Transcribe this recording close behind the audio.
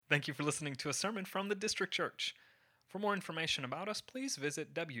Thank you for listening to a sermon from the District Church. For more information about us, please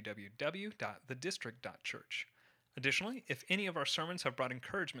visit www.thedistrict.church. Additionally, if any of our sermons have brought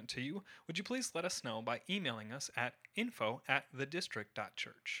encouragement to you, would you please let us know by emailing us at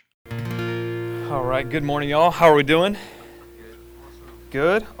info@thedistrict.church. All right, good morning, y'all. How are we doing?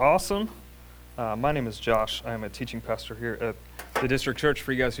 Good, awesome. My name is Josh. I am a teaching pastor here at the District Church.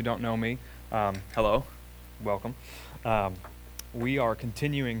 For you guys who don't know me, hello, welcome. We are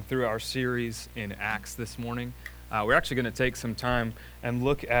continuing through our series in Acts this morning. We're actually going to take some time and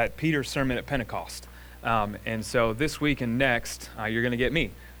look at Peter's sermon at Pentecost. And so this week and next, you're going to get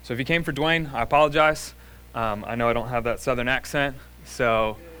me. So if you came for Dwayne, I apologize. I know I don't have that southern accent,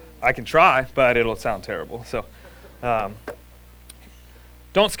 so I can try, but it'll sound terrible. So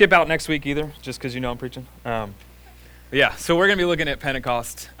don't skip out next week either, just because you know I'm preaching. Yeah, so we're going to be looking at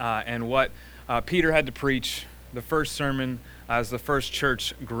Pentecost and what Peter had to preach, the first sermon as the first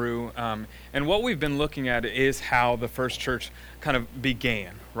church grew. And what we've been looking at is how the first church kind of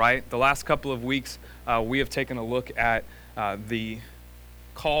began, right? The last couple of weeks, we have taken a look at the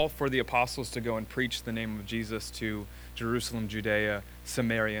call for the apostles to go and preach the name of Jesus to Jerusalem, Judea,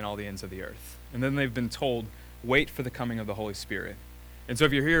 Samaria, and all the ends of the earth. And then they've been told, wait for the coming of the Holy Spirit. And so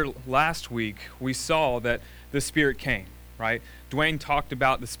if you're here last week, we saw that the Spirit came, right? Dwayne talked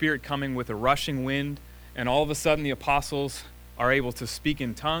about the Spirit coming with a rushing wind, and all of a sudden the apostles are able to speak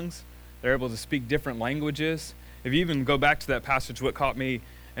in tongues. They're able to speak different languages. If you even go back to that passage, what caught me,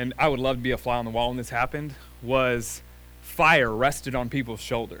 and I would love to be a fly on the wall when this happened, was fire rested on people's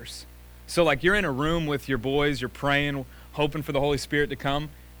shoulders. So like you're in a room with your boys, you're praying, hoping for the Holy Spirit to come,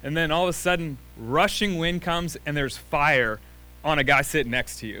 and then all of a sudden, rushing wind comes and there's fire on a guy sitting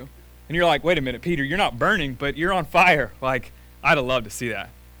next to you. And you're like, wait a minute, Peter, you're not burning, but you're on fire. Like, I'd have loved to see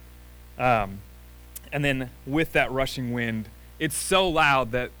that. And then with that rushing wind, it's so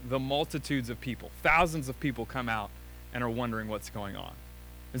loud that the multitudes of people, thousands of people come out and are wondering what's going on.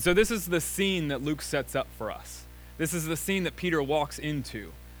 And so this is the scene that Luke sets up for us. This is the scene that Peter walks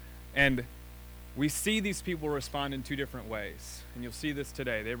into. And we see these people respond in two different ways. And you'll see this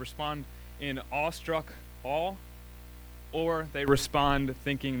today. They respond in awestruck awe, or they respond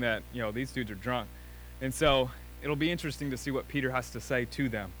thinking that, these dudes are drunk. And so it'll be interesting to see what Peter has to say to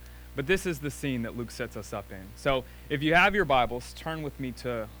them. But this is the scene that Luke sets us up in. So if you have your Bibles, turn with me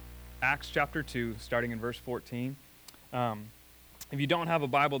to Acts chapter 2, starting in verse 14. If you don't have a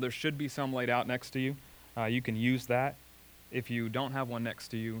Bible, there should be some laid out next to you. You can use that. If you don't have one next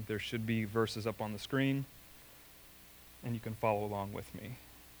to you, there should be verses up on the screen, and you can follow along with me.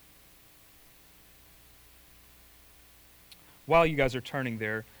 While you guys are turning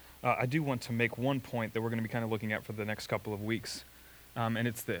there, I do want to make one point that we're going to be kind of looking at for the next couple of weeks. And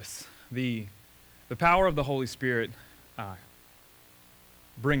it's this. The power of the Holy Spirit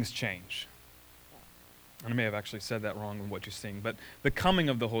brings change. And I may have actually said that wrong in what you're seeing, but the coming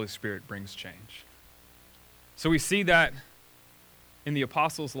of the Holy Spirit brings change. So we see that in the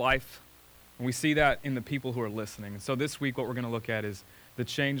apostles' life, and we see that in the people who are listening. And so this week what we're going to look at is the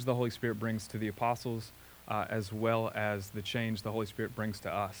change the Holy Spirit brings to the apostles, as well as the change the Holy Spirit brings to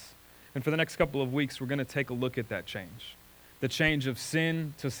us. And for the next couple of weeks, we're going to take a look at that change. The change of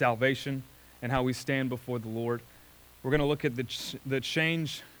sin to salvation and how we stand before the Lord. We're going to look at the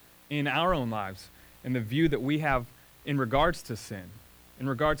change in our own lives and the view that we have in regards to sin, in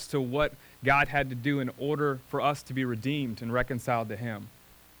regards to what God had to do in order for us to be redeemed and reconciled to Him.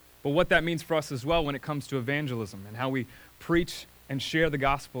 But what that means for us as well when it comes to evangelism and how we preach and share the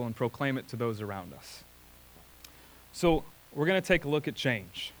gospel and proclaim it to those around us. So we're going to take a look at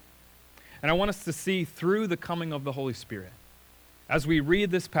change. And I want us to see through the coming of the Holy Spirit. As we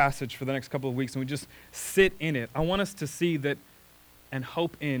read this passage for the next couple of weeks and we just sit in it, I want us to see that and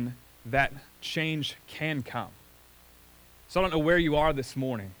hope in that change can come. So I don't know where you are this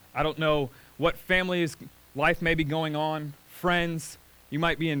morning. I don't know what family's life may be going on, friends. You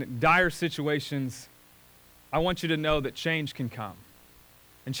might be in dire situations. I want you to know that change can come.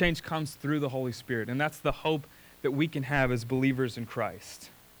 And change comes through the Holy Spirit. And that's the hope that we can have as believers in Christ.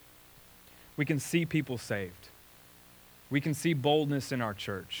 We can see people saved. We can see boldness in our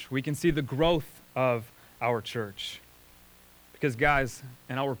church. We can see the growth of our church. Because guys,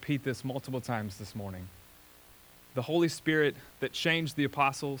 and I'll repeat this multiple times this morning, the Holy Spirit that changed the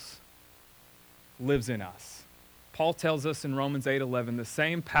apostles lives in us. Paul tells us in Romans 8:11, the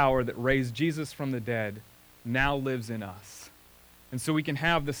same power that raised Jesus from the dead now lives in us. And so we can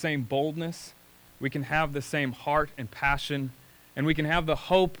have the same boldness, we can have the same heart and passion, and we can have the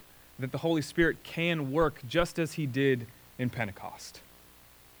hope that the Holy Spirit can work just as He did in Pentecost.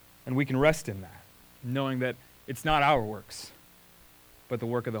 And we can rest in that, knowing that it's not our works, but the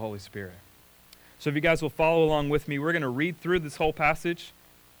work of the Holy Spirit. So if you guys will follow along with me, we're going to read through this whole passage.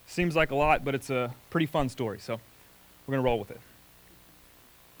 Seems like a lot, but it's a pretty fun story, so we're going to roll with it.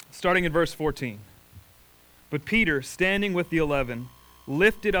 Starting in verse 14. But Peter, standing with the 11,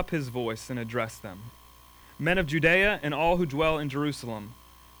 lifted up his voice and addressed them. Men of Judea and all who dwell in Jerusalem,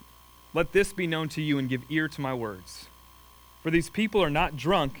 let this be known to you and give ear to my words. For these people are not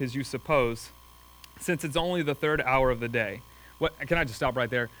drunk, as you suppose, since it's only the third hour of the day. Can I just stop right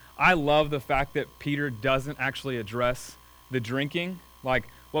there? I love the fact that Peter doesn't actually address the drinking. Like,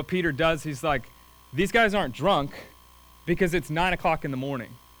 what Peter does, he's like, these guys aren't drunk because it's 9 o'clock in the morning.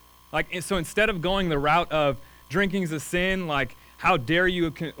 Like, so instead of going the route of drinking's a sin, like, how dare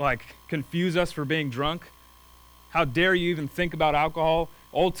you confuse us for being drunk? How dare you even think about alcohol?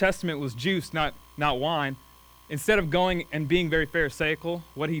 Old Testament was juice, not wine. Instead of going and being very pharisaical,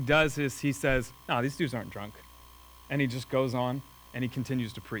 what he does is he says, no, these dudes aren't drunk. And he just goes on and he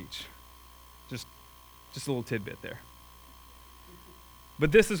continues to preach. Just a little tidbit there.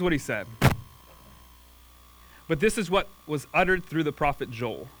 But this is what he said. But this is what was uttered through the prophet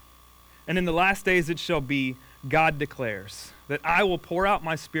Joel. And in the last days it shall be, God declares, that I will pour out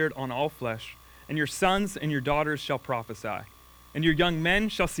my spirit on all flesh, and your sons and your daughters shall prophesy. And your young men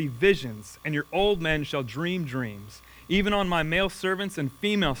shall see visions, and your old men shall dream dreams. Even on my male servants and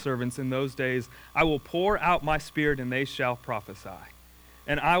female servants in those days, I will pour out my spirit, and they shall prophesy.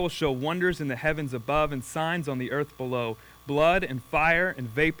 And I will show wonders in the heavens above and signs on the earth below, blood and fire and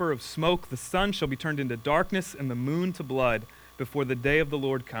vapor of smoke. The sun shall be turned into darkness and the moon to blood before the day of the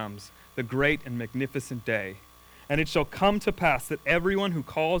Lord comes, the great and magnificent day. And it shall come to pass that everyone who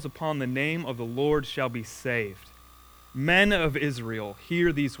calls upon the name of the Lord shall be saved. Men of Israel,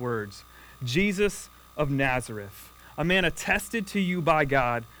 hear these words. Jesus of Nazareth, a man attested to you by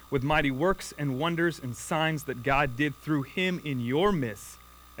God with mighty works and wonders and signs that God did through him in your midst,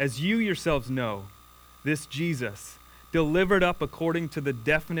 as you yourselves know, this Jesus, delivered up according to the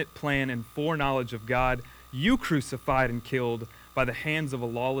definite plan and foreknowledge of God, you crucified and killed by the hands of a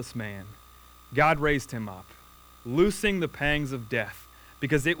lawless man. God raised him up, loosing the pangs of death,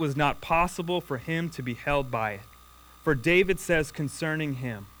 because it was not possible for him to be held by it. For David says concerning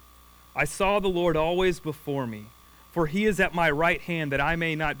him, I saw the Lord always before me, for he is at my right hand that I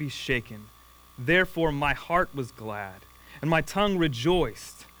may not be shaken. Therefore my heart was glad, and my tongue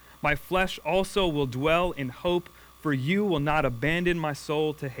rejoiced. My flesh also will dwell in hope, for you will not abandon my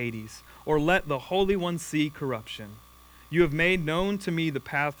soul to Hades, or let the Holy One see corruption. You have made known to me the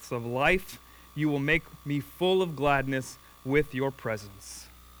paths of life. You will make me full of gladness with your presence.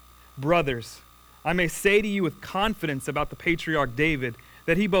 Brothers, I may say to you with confidence about the patriarch David,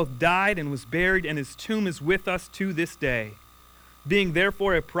 that he both died and was buried, and his tomb is with us to this day. Being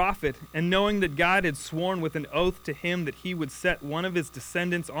therefore a prophet, and knowing that God had sworn with an oath to him that he would set one of his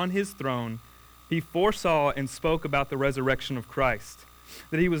descendants on his throne, he foresaw and spoke about the resurrection of Christ,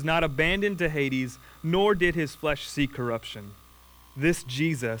 that he was not abandoned to Hades, nor did his flesh see corruption. This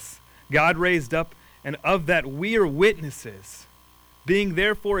Jesus God raised up, and of that we are witnesses. Being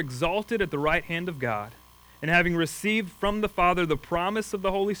therefore exalted at the right hand of God, and having received from the Father the promise of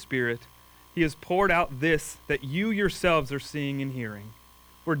the Holy Spirit, he has poured out this that you yourselves are seeing and hearing.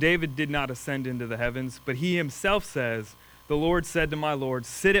 For David did not ascend into the heavens, but he himself says, the Lord said to my Lord,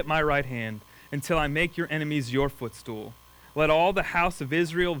 sit at my right hand, until I make your enemies your footstool. Let all the house of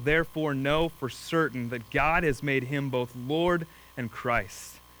Israel therefore know for certain that God has made him both Lord and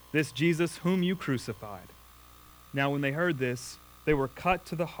Christ, this Jesus whom you crucified. Now when they heard this, they were cut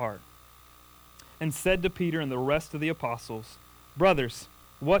to the heart, and said to Peter and the rest of the apostles, brothers,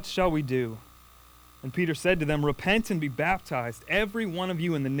 what shall we do? And Peter said to them, repent and be baptized, every one of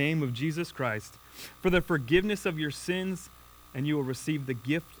you in the name of Jesus Christ, for the forgiveness of your sins, and you will receive the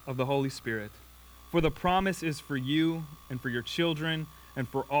gift of the Holy Spirit. For the promise is for you and for your children and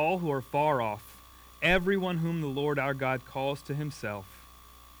for all who are far off, everyone whom the Lord our God calls to himself.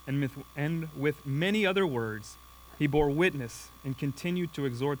 And with many other words he bore witness and continued to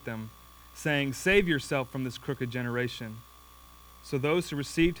exhort them, saying, save yourself from this crooked generation. So those who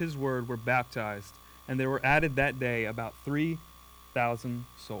received his word were baptized, and there were added that day about 3,000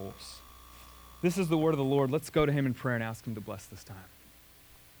 souls. This is the word of the Lord. Let's go to him in prayer and ask him to bless this time.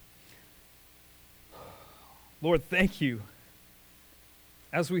 Lord, thank you.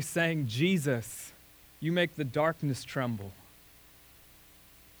 As we sang, Jesus, you make the darkness tremble.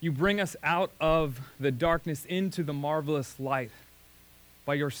 You bring us out of the darkness into the marvelous light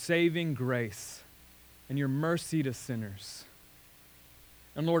by your saving grace and your mercy to sinners.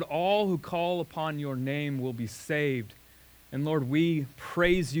 And Lord, all who call upon your name will be saved. And Lord, we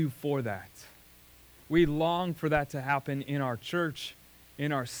praise you for that. We long for that to happen in our church,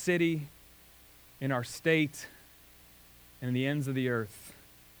 in our city, in our state, and in the ends of the earth.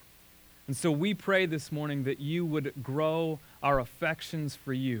 And so we pray this morning that you would grow our affections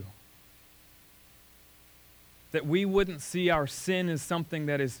for you. That we wouldn't see our sin as something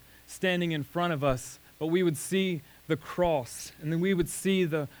that is standing in front of us, but we would see the cross, and then we would see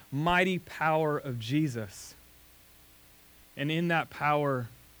the mighty power of Jesus. And in that power,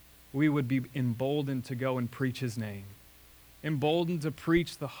 we would be emboldened to go and preach his name. Emboldened to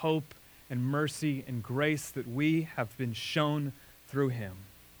preach the hope and mercy and grace that we have been shown through him.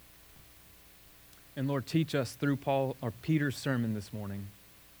 And Lord, teach us through Peter's sermon this morning.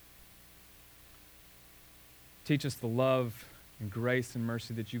 Teach us the love and grace and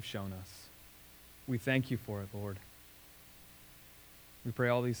mercy that you've shown us. We thank you for it, Lord. We pray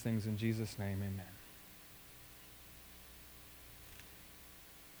all these things in Jesus' name, amen.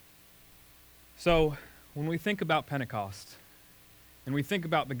 So, when we think about Pentecost, and we think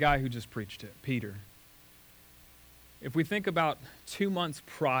about the guy who just preached it, Peter, if we think about 2 months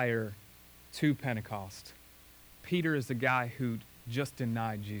prior to Pentecost, Peter is the guy who just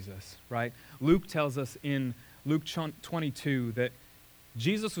denied Jesus, right? Luke tells us in Luke 22 that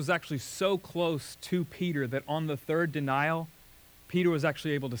Jesus was actually so close to Peter that on the third denial, Peter was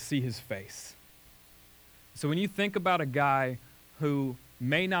actually able to see his face. So when you think about a guy who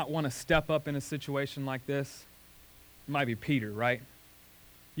may not want to step up in a situation like this, it might be Peter, right?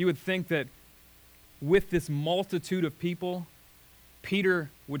 You would think that with this multitude of people, Peter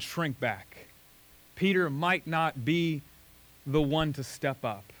would shrink back. Peter might not be the one to step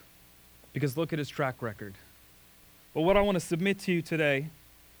up, because look at his track record. But what I want to submit to you today,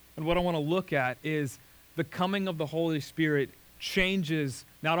 and what I want to look at, is the coming of the Holy Spirit changes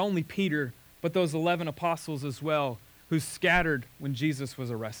not only Peter, but those 11 apostles as well, who scattered when Jesus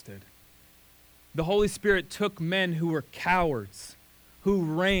was arrested. The Holy Spirit took men who were cowards, who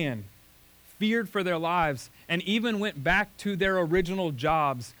ran, feared for their lives, and even went back to their original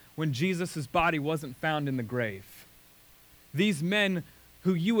jobs when Jesus' body wasn't found in the grave. These men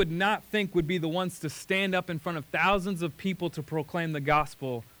who you would not think would be the ones to stand up in front of thousands of people to proclaim the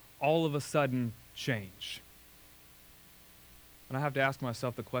gospel, all of a sudden change. And I have to ask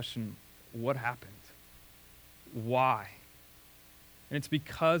myself the question, what happened? Why? And it's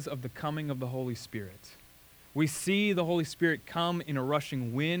because of the coming of the Holy Spirit. We see the Holy Spirit come in a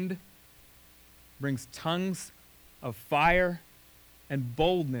rushing wind, brings tongues of fire and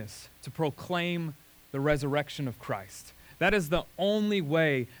boldness to proclaim the resurrection of Christ. That is the only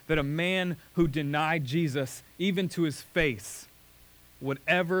way that a man who denied Jesus, even to his face, would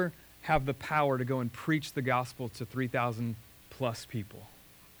ever have the power to go and preach the gospel to 3,000 plus people.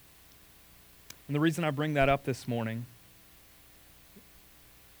 And the reason I bring that up this morning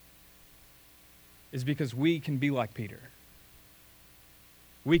is because we can be like Peter.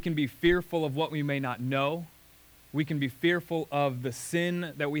 We can be fearful of what we may not know. We can be fearful of the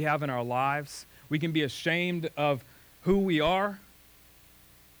sin that we have in our lives. We can be ashamed of who we are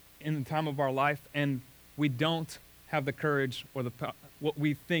in the time of our life, and we don't have the courage or what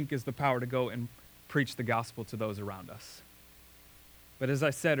we think is the power to go and preach the gospel to those around us. But as I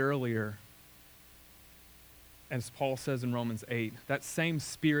said earlier, as Paul says in Romans 8, that same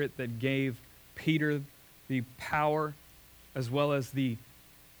Spirit that gave Peter the power as well as the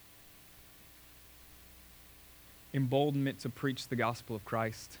emboldenment to preach the gospel of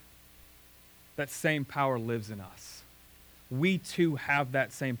Christ, that same power lives in us. We too have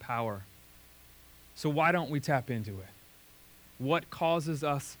that same power. So why don't we tap into it? What causes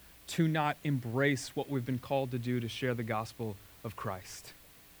us to not embrace what we've been called to do to share the gospel of Christ?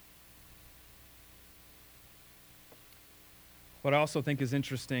 What I also think is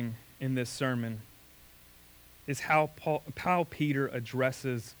interesting in this sermon is how Peter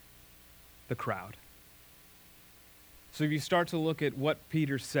addresses the crowd. So if you start to look at what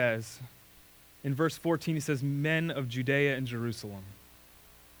Peter says, in verse 14 he says, men of Judea and Jerusalem.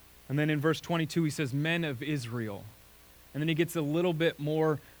 And then in verse 22 he says, men of Israel. And then he gets a little bit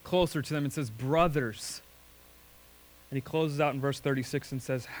more closer to them and says, brothers. And he closes out in verse 36 and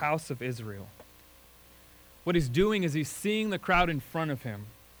says, house of Israel. What he's doing is he's seeing the crowd in front of him.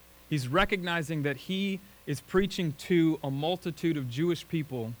 He's recognizing that he is preaching to a multitude of Jewish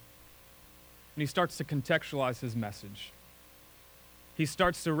people, and he starts to contextualize his message. He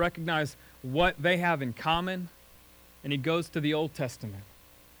starts to recognize what they have in common, and he goes to the Old Testament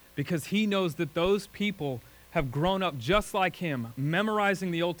because he knows that those people have grown up just like him, memorizing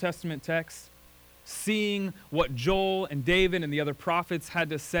the Old Testament text, seeing what Joel and David and the other prophets had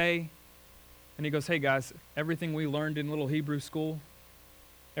to say. And he goes, hey guys, everything we learned in little Hebrew school,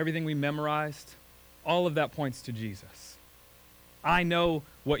 everything we memorized, all of that points to Jesus. I know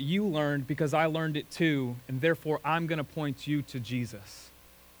what you learned because I learned it too, and therefore I'm going to point you to Jesus.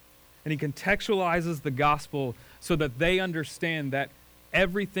 And he contextualizes the gospel so that they understand that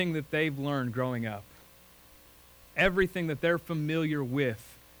everything that they've learned growing up, everything that they're familiar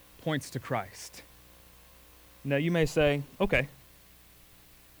with, points to Christ. Now you may say, okay,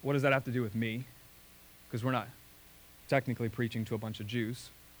 what does that have to do with me? Because we're not technically preaching to a bunch of Jews.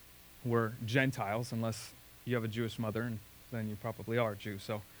 We're Gentiles, unless you have a Jewish mother, and then you probably are a Jew.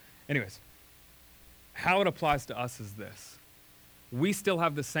 So anyways, how it applies to us is this. We still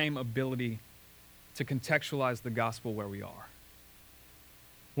have the same ability to contextualize the gospel where we are.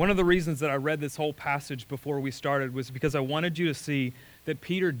 One of the reasons that I read this whole passage before we started was because I wanted you to see that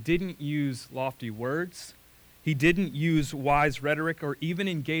Peter didn't use lofty words. He didn't use wise rhetoric or even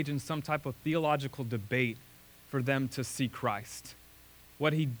engage in some type of theological debate for them to see Christ.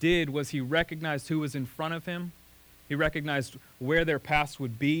 What he did was he recognized who was in front of him. He recognized where their past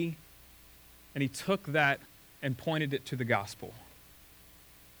would be, and he took that and pointed it to the gospel.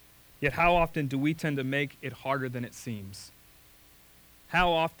 Yet how often do we tend to make it harder than it seems?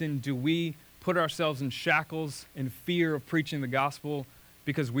 How often do we put ourselves in shackles in fear of preaching the gospel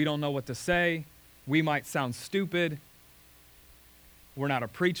because we don't know what to say? We might sound stupid. We're not a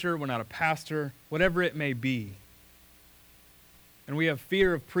preacher. We're not a pastor. Whatever it may be. And we have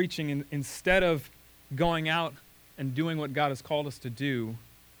fear of preaching instead of going out and doing what God has called us to do.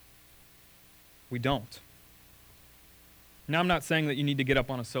 We don't. Now, I'm not saying that you need to get up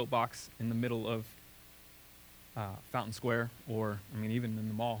on a soapbox in the middle of Fountain Square or, even in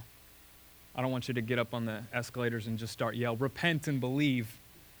the mall. I don't want you to get up on the escalators and just start yell, repent and believe.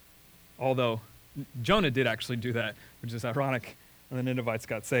 Although, Jonah did actually do that, which is ironic, and the Ninevites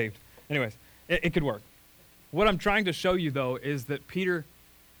got saved. Anyways, it could work. What I'm trying to show you, though, is that Peter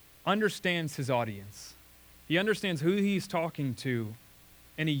understands his audience. He understands who he's talking to,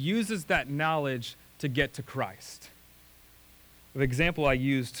 and he uses that knowledge to get to Christ. The example I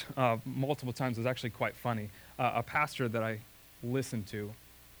used multiple times was actually quite funny. A pastor that I listened to,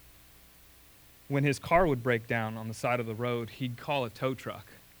 when his car would break down on the side of the road, he'd call a tow truck.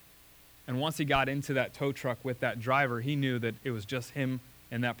 And once he got into that tow truck with that driver, he knew that it was just him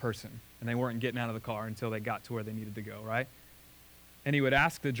and that person, and they weren't getting out of the car until they got to where they needed to go, right? And he would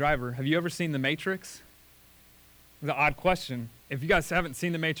ask the driver, have you ever seen The Matrix? It was an odd question. If you guys haven't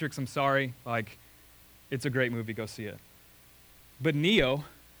seen The Matrix, I'm sorry. It's a great movie. Go see it. But Neo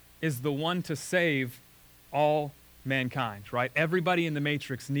is the one to save all mankind, right? Everybody in the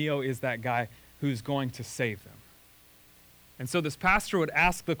Matrix, Neo is that guy who's going to save them. And so this pastor would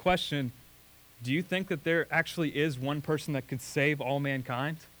ask the question, do you think that there actually is one person that could save all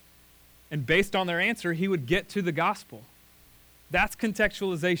mankind? And based on their answer, he would get to the gospel. That's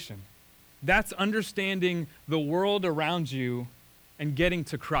contextualization. That's understanding the world around you and getting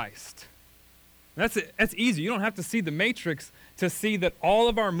to Christ. That's easy. You don't have to see The Matrix to see that all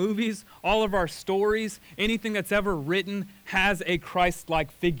of our movies, all of our stories, anything that's ever written has a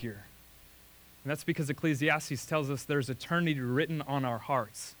Christ-like figure. And that's because Ecclesiastes tells us there's eternity written on our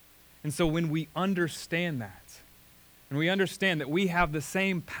hearts. And so when we understand that, and we understand that we have the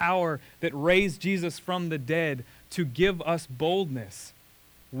same power that raised Jesus from the dead to give us boldness,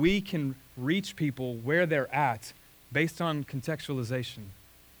 we can reach people where they're at based on contextualization,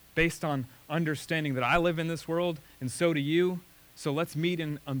 based on understanding that I live in this world and so do you, so let's meet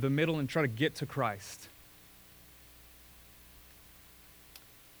in the middle and try to get to Christ.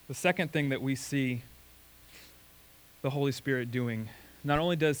 The second thing that we see the Holy Spirit doing, not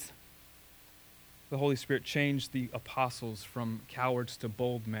only does the Holy Spirit change the apostles from cowards to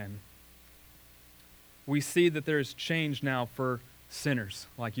bold men, we see that there's change now for sinners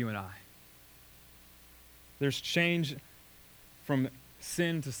like you and I. There's change from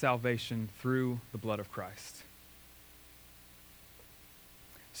sin to salvation through the blood of Christ.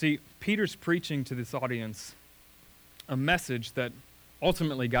 See, Peter's preaching to this audience a message that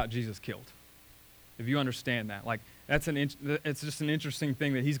ultimately got Jesus killed. If you understand that, it's just an interesting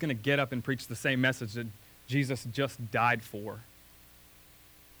thing that he's going to get up and preach the same message that Jesus just died for.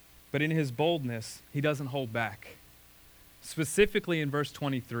 But in his boldness, he doesn't hold back. Specifically in verse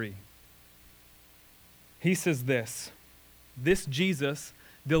 23, he says this Jesus,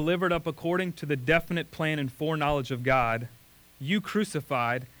 delivered up according to the definite plan and foreknowledge of God, you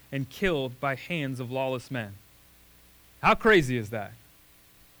crucified and killed by hands of lawless men. How crazy is that?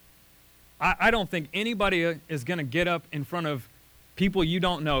 I don't think anybody is going to get up in front of people you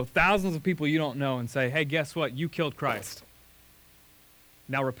don't know, thousands of people you don't know, and say, hey, guess what? You killed Christ.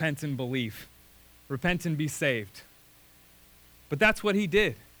 Now repent and believe. Repent and be saved. But that's what he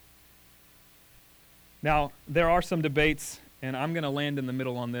did. Now, there are some debates and I'm going to land in the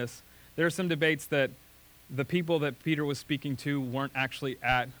middle on this. There are some debates that the people that Peter was speaking to weren't actually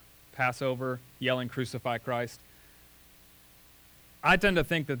at Passover yelling, "Crucify Christ." I tend to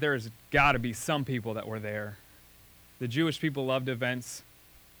think that there's got to be some people that were there. The Jewish people loved events.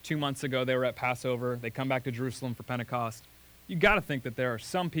 2 months ago, they were at Passover. They come back to Jerusalem for Pentecost. You got to think that there are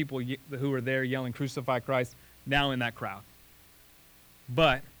some people who are there yelling, "Crucify Christ," now in that crowd.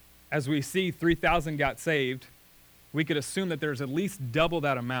 But as we see 3,000 got saved, we could assume that there's at least double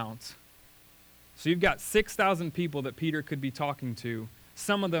that amount. So you've got 6,000 people that Peter could be talking to,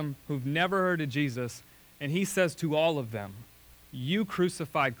 some of them who've never heard of Jesus, and he says to all of them, "You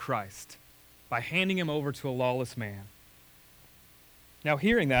crucified Christ by handing him over to a lawless man." Now,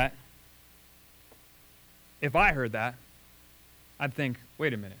 hearing that, if I heard that, I'd think,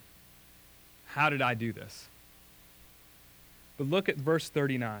 wait a minute, how did I do this? But look at verse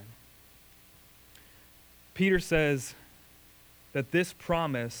 39. Peter says that this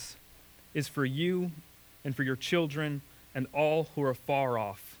promise is for you and for your children and all who are far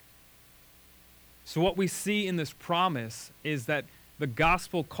off. So what we see in this promise is that the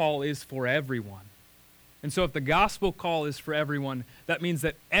gospel call is for everyone. And so if the gospel call is for everyone, that means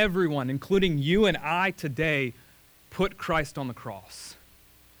that everyone, including you and I today, put Christ on the cross.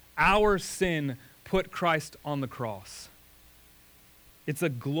 Our sin put Christ on the cross. It's a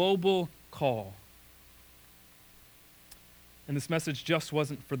global call. And this message just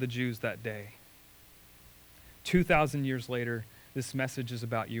wasn't for the Jews that day. 2,000 years later, this message is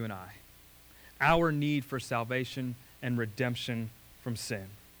about you and I. Our need for salvation and redemption from sin.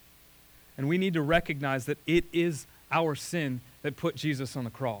 And we need to recognize that it is our sin that put Jesus on the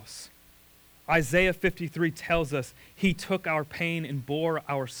cross. Isaiah 53 tells us he took our pain and bore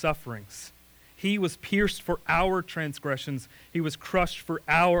our sufferings. He was pierced for our transgressions. He was crushed for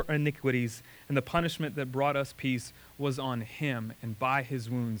our iniquities. And the punishment that brought us peace was on him. And by his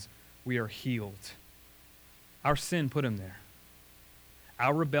wounds we are healed. Our sin put him there.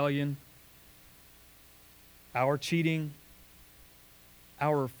 Our rebellion, our cheating,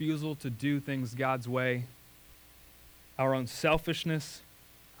 our refusal to do things God's way, our own selfishness,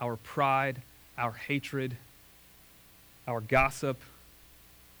 our pride, our hatred, our gossip,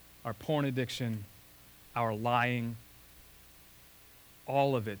 our porn addiction, our lying,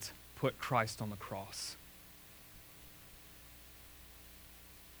 all of it put Christ on the cross.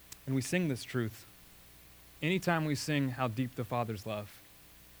 And we sing this truth anytime we sing How Deep the Father's Love.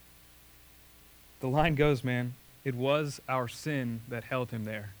 The line goes, man, it was our sin that held him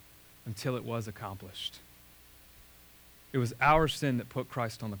there until it was accomplished. It was our sin that put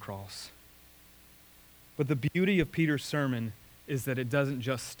Christ on the cross. But the beauty of Peter's sermon is that it doesn't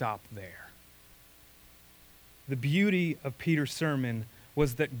just stop there. The beauty of Peter's sermon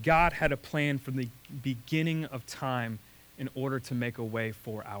was that God had a plan from the beginning of time in order to make a way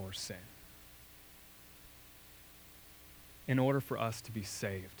for our sin. In order for us to be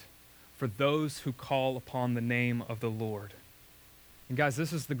saved. For those who call upon the name of the Lord. And guys,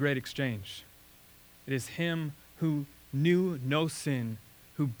 this is the great exchange. It is him who knew no sin,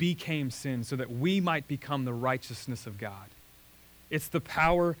 who became sin so that we might become the righteousness of God. It's the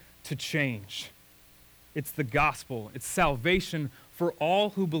power to change. It's the gospel. It's salvation for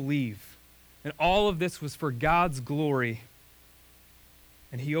all who believe. And all of this was for God's glory.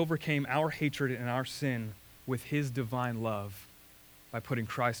 And he overcame our hatred and our sin with his divine love by putting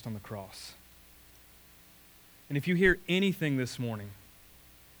Christ on the cross. And if you hear anything this morning,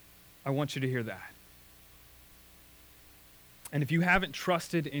 I want you to hear that. And if you haven't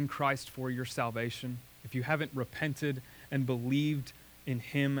trusted in Christ for your salvation, if you haven't repented and believed in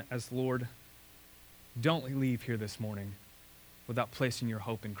him as Lord, don't leave here this morning without placing your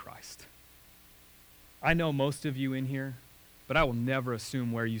hope in Christ. I know most of you in here, but I will never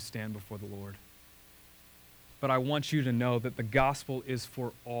assume where you stand before the Lord. But I want you to know that the gospel is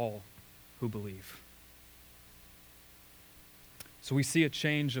for all who believe. So we see a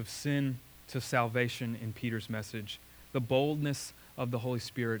change of sin to salvation in Peter's message. The boldness of the Holy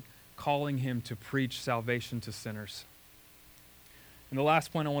Spirit calling him to preach salvation to sinners. And the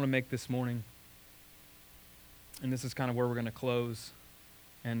last point I want to make this morning, and this is kind of where we're going to close.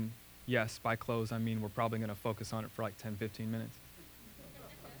 And yes, by close, I mean we're probably going to focus on it for like 10, 15 minutes.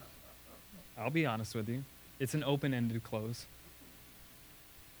 I'll be honest with you. It's an open-ended close.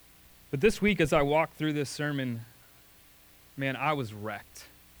 But this week, as I walked through this sermon, man, I was wrecked.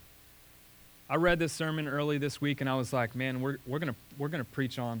 I read this sermon early this week, and I was like, man, we're gonna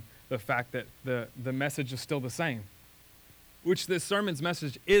preach on the fact that the message is still the same, which this sermon's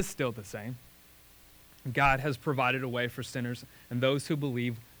message is still the same. God has provided a way for sinners, and those who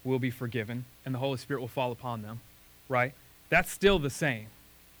believe will be forgiven, and the Holy Spirit will fall upon them, right? That's still the same.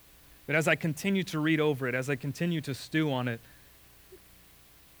 But as I continue to read over it, as I continue to stew on it,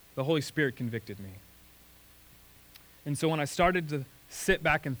 the Holy Spirit convicted me. And so when I started to sit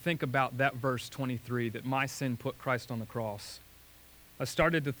back and think about that verse 23, that my sin put Christ on the cross, I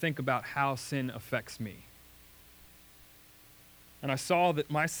started to think about how sin affects me. And I saw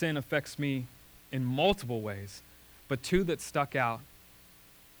that my sin affects me in multiple ways, but two that stuck out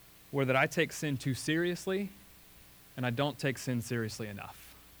were that I take sin too seriously and I don't take sin seriously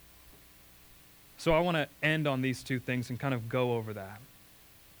enough. So I want to end on these two things and kind of go over that.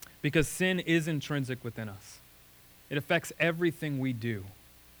 Because sin is intrinsic within us. It affects everything we do.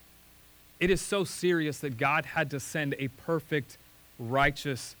 It is so serious that God had to send a perfect,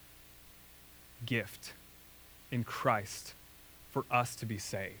 righteous gift in Christ for us to be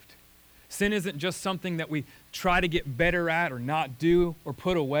saved. Sin isn't just something that we try to get better at or not do or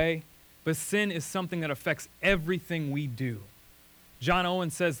put away, but sin is something that affects everything we do. John Owen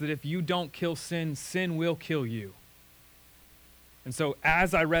says that if you don't kill sin, sin will kill you. And so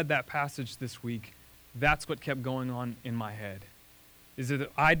as I read that passage this week, that's what kept going on in my head. Is that if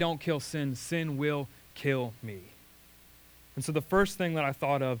I don't kill sin, sin will kill me. And so the first thing that I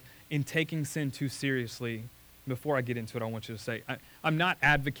thought of in taking sin too seriously, before I get into it, I want you to say, I'm not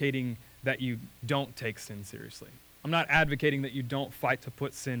advocating that you don't take sin seriously. I'm not advocating that you don't fight to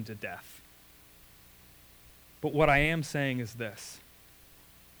put sin to death. But what I am saying is this.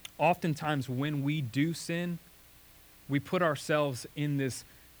 Oftentimes when we do sin, we put ourselves in this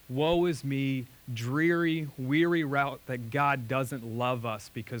woe is me, dreary, weary route that God doesn't love us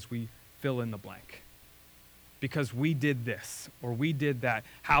because we fill in the blank. Because we did this or we did that.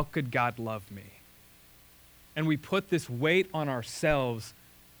 How could God love me? And we put this weight on ourselves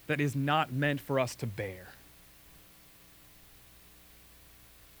that is not meant for us to bear.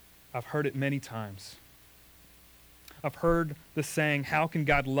 I've heard it many times. I've heard the saying, how can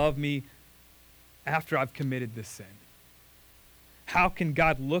God love me after I've committed this sin? How can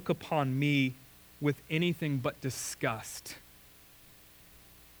God look upon me with anything but disgust?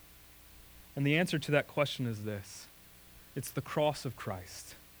 And the answer to that question is this. It's the cross of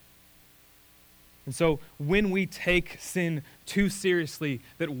Christ. And so when we take sin too seriously,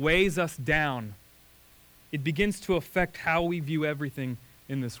 that weighs us down, it begins to affect how we view everything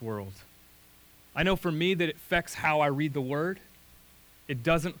in this world. I know for me that it affects how I read the Word. It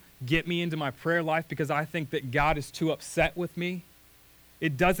doesn't get me into my prayer life because I think that God is too upset with me.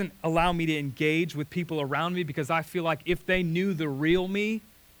 It doesn't allow me to engage with people around me because I feel like if they knew the real me,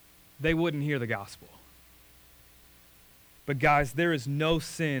 they wouldn't hear the gospel. But guys, there is no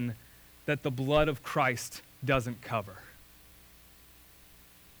sin that the blood of Christ doesn't cover.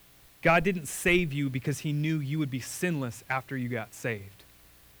 God didn't save you because he knew you would be sinless after you got saved.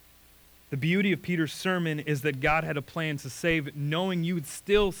 The beauty of Peter's sermon is that God had a plan to save, knowing you would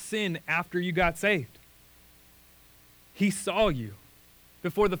still sin after you got saved. He saw you.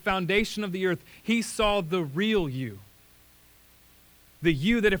 Before the foundation of the earth, he saw the real you. The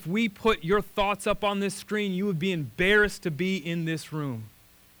you that if we put your thoughts up on this screen, you would be embarrassed to be in this room.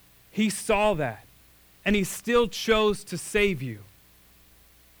 He saw that, and he still chose to save you.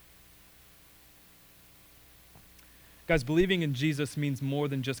 Guys, believing in Jesus means more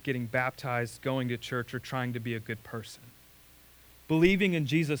than just getting baptized, going to church, or trying to be a good person. Believing in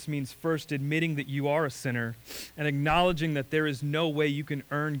Jesus means first admitting that you are a sinner and acknowledging that there is no way you can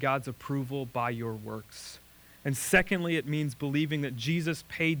earn God's approval by your works. And secondly, it means believing that Jesus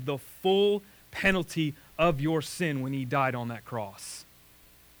paid the full penalty of your sin when he died on that cross.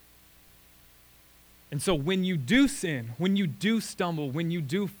 And so when you do sin, when you do stumble, when you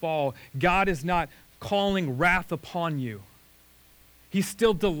do fall, God is not calling wrath upon you. He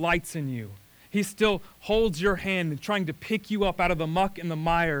still delights in you. He still holds your hand and trying to pick you up out of the muck and the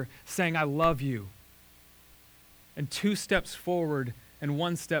mire, saying, I love you. And 2 steps forward and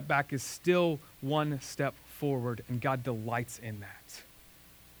 1 step back is still 1 step forward, and God delights in that.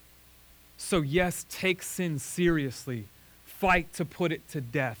 So yes, take sin seriously. Fight to put it to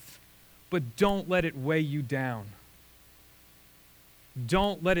death, but don't let it weigh you down.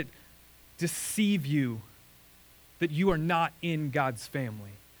 Don't let it deceive you that you are not in God's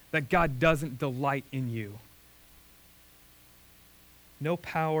family, that God doesn't delight in you. No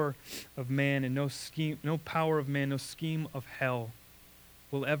power of man and no scheme of hell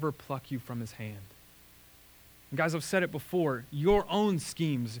will ever pluck you from his hand. And guys, I've said it before, your own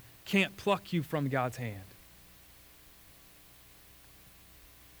schemes can't pluck you from God's hand.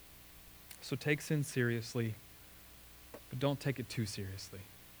 So take sin seriously, but don't take it too seriously.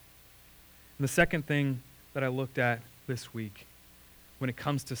 And the second thing that I looked at this week when it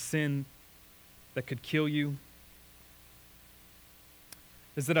comes to sin that could kill you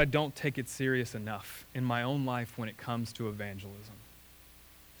is that I don't take it serious enough in my own life when it comes to evangelism.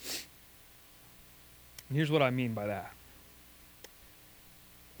 And here's what I mean by that.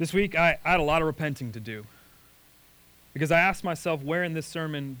 This week, I had a lot of repenting to do because I asked myself, where in this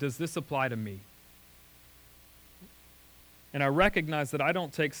sermon does this apply to me? And I recognize that I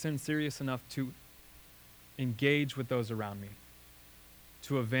don't take sin serious enough to engage with those around me,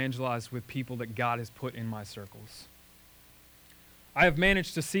 to evangelize with people that God has put in my circles. I have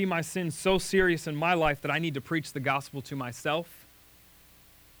managed to see my sin so serious in my life that I need to preach the gospel to myself,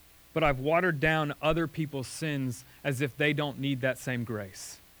 but I've watered down other people's sins as if they don't need that same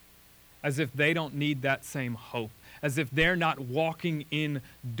grace, as if they don't need that same hope, as if they're not walking in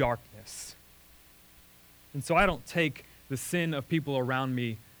darkness. And so I don't take the sin of people around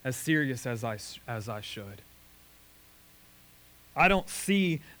me as serious as I should. I don't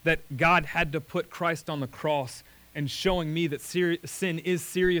see that God had to put Christ on the cross and showing me that sin is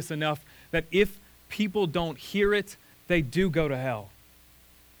serious enough that if people don't hear it, they do go to hell.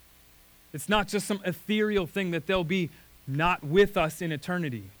 It's not just some ethereal thing that they'll be not with us in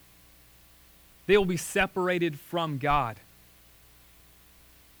eternity. They'll be separated from God.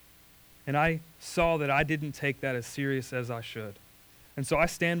 And I saw that I didn't take that as serious as I should. And so I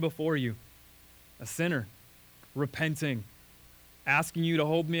stand before you, a sinner, repenting, asking you to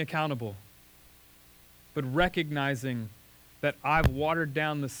hold me accountable, but recognizing that I've watered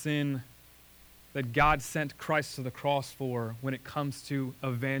down the sin that God sent Christ to the cross for when it comes to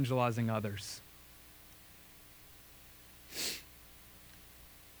evangelizing others.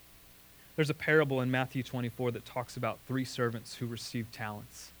 There's a parable in Matthew 24 that talks about 3 servants who received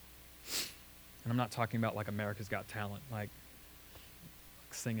talents. And I'm not talking about like America's Got Talent, like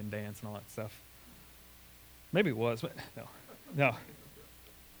sing and dance and all that stuff. Maybe it was, but no.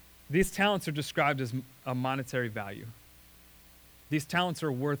 These talents are described as a monetary value. These talents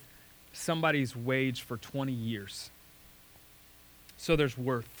are worth somebody's wage for 20 years. So there's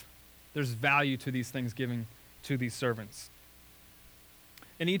worth. There's value to these things given to these servants.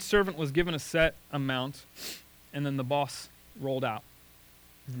 And each servant was given a set amount, and then the boss rolled out.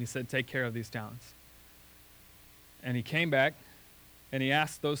 And he said, take care of these talents. And he came back, and he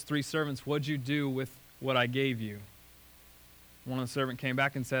asked those 3 servants, what'd you do with what I gave you? One of the servants came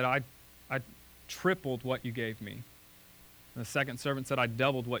back and said, I tripled what you gave me. And the second servant said, I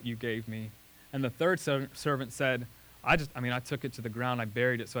doubled what you gave me. And the third servant said, I took it to the ground, I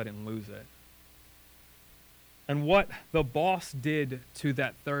buried it so I didn't lose it. And what the boss did to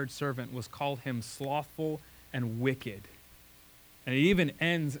that third servant was call him slothful and wicked. And it even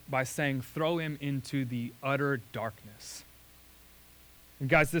ends by saying, throw him into the utter darkness. And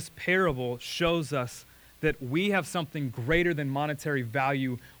guys, this parable shows us that we have something greater than monetary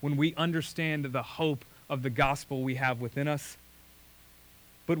value when we understand the hope of the gospel we have within us.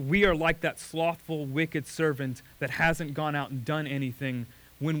 But we are like that slothful, wicked servant that hasn't gone out and done anything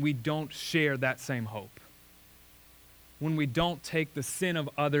when we don't share that same hope. When we don't take the sin of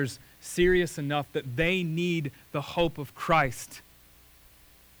others serious enough that they need the hope of Christ.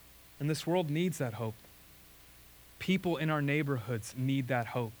 And this world needs that hope. People in our neighborhoods need that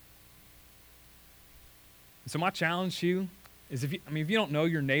hope. So my challenge to you is if you don't know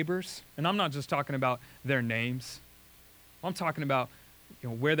your neighbors, and I'm not just talking about their names, I'm talking about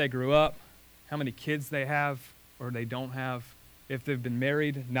where they grew up, how many kids they have or they don't have, if they've been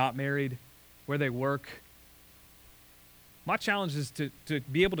married, not married, where they work. My challenge is to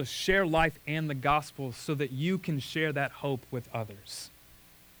be able to share life and the gospel so that you can share that hope with others.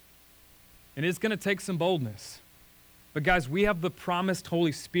 And it's going to take some boldness. But guys, we have the promised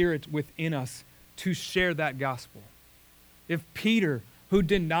Holy Spirit within us to share that gospel. If Peter, who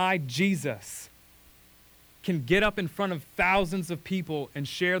denied Jesus, can get up in front of thousands of people and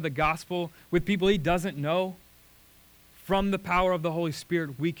share the gospel with people he doesn't know, from the power of the Holy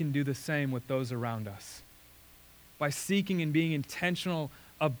Spirit, we can do the same with those around us. By seeking and being intentional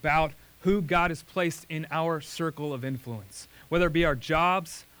about who God has placed in our circle of influence, whether it be our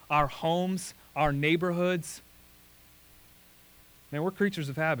jobs, our homes, our neighborhoods. Man, we're creatures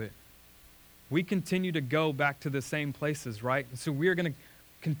of habit. We continue to go back to the same places, right? And so we're going to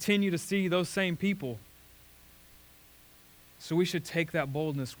continue to see those same people. So we should take that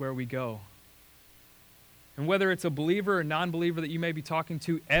boldness where we go. And whether it's a believer or non-believer that you may be talking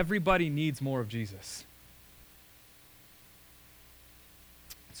to, everybody needs more of Jesus.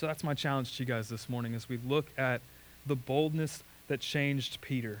 So that's my challenge to you guys this morning as we look at the boldness that changed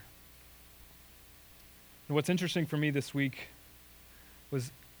Peter. And what's interesting for me this week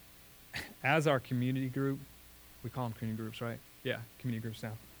was, as our community group, we call them community groups, right? Yeah, community groups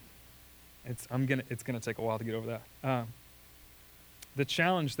now. It's gonna take a while to get over that. The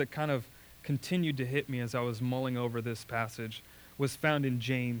challenge that kind of continued to hit me as I was mulling over this passage was found in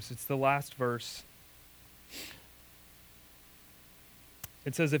James. It's the last verse.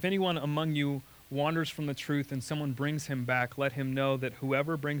 It says, "If anyone among you wanders from the truth and someone brings him back, let him know that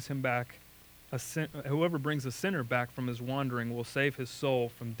whoever brings a sinner back from his wandering will save his soul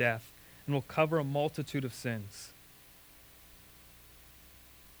from death and will cover a multitude of sins."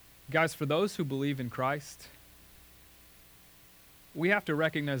 Guys, for those who believe in Christ, we have to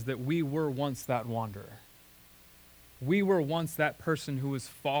recognize that we were once that wanderer. We were once that person who was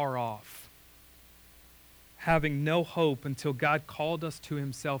far off, having no hope until God called us to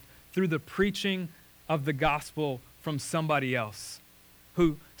himself through the preaching of the gospel from somebody else,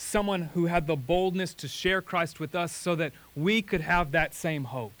 someone who had the boldness to share Christ with us so that we could have that same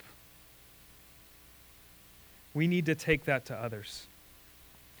hope. We need to take that to others.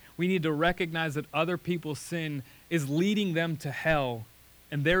 We need to recognize that other people's sin is leading them to hell,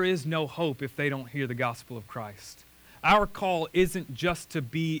 and there is no hope if they don't hear the gospel of Christ. Our call isn't just to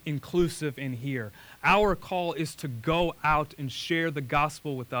be inclusive in here. Our call is to go out and share the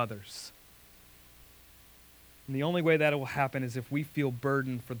gospel with others. And the only way that will happen is if we feel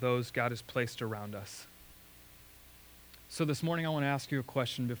burdened for those God has placed around us. So this morning I want to ask you a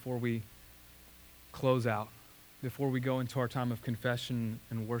question before we close out, before we go into our time of confession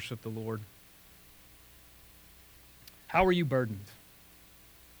and worship the Lord. How are you burdened?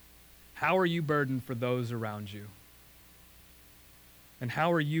 How are you burdened for those around you? And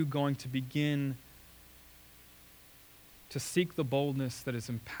how are you going to begin to seek the boldness that has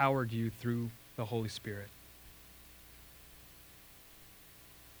empowered you through the Holy Spirit?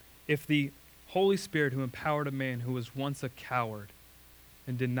 If the Holy Spirit who empowered a man who was once a coward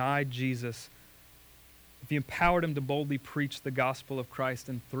and denied Jesus, if he empowered him to boldly preach the gospel of Christ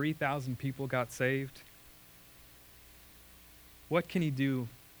and 3,000 people got saved, what can he do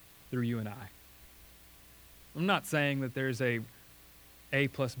through you and I? I'm not saying that there's A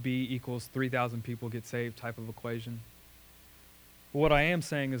plus B equals 3,000 people get saved type of equation. But what I am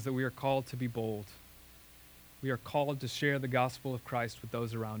saying is that we are called to be bold. We are called to share the gospel of Christ with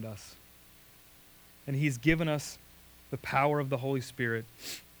those around us. And he's given us the power of the Holy Spirit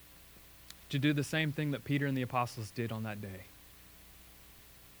to do the same thing that Peter and the apostles did on that day.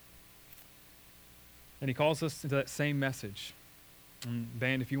 And he calls us to that same message. And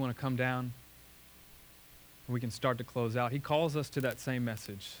band, if you want to come down, we can start to close out. He calls us to that same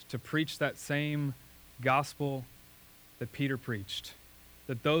message, to preach that same gospel that Peter preached,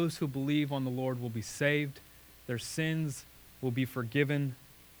 that those who believe on the Lord will be saved, their sins will be forgiven,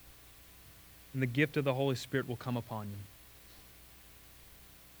 and the gift of the Holy Spirit will come upon you.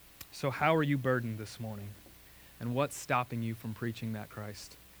 So how are you burdened this morning? And what's stopping you from preaching that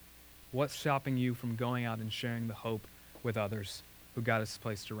Christ? What's stopping you from going out and sharing the hope with others who God has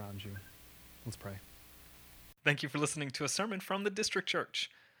placed around you? Let's pray. Thank you for listening to a sermon from the District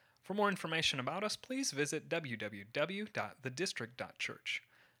Church. For more information about us, please visit www.thedistrict.church.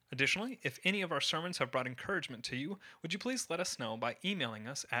 Additionally, if any of our sermons have brought encouragement to you, would you please let us know by emailing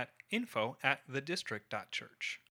us at info@thedistrict.church.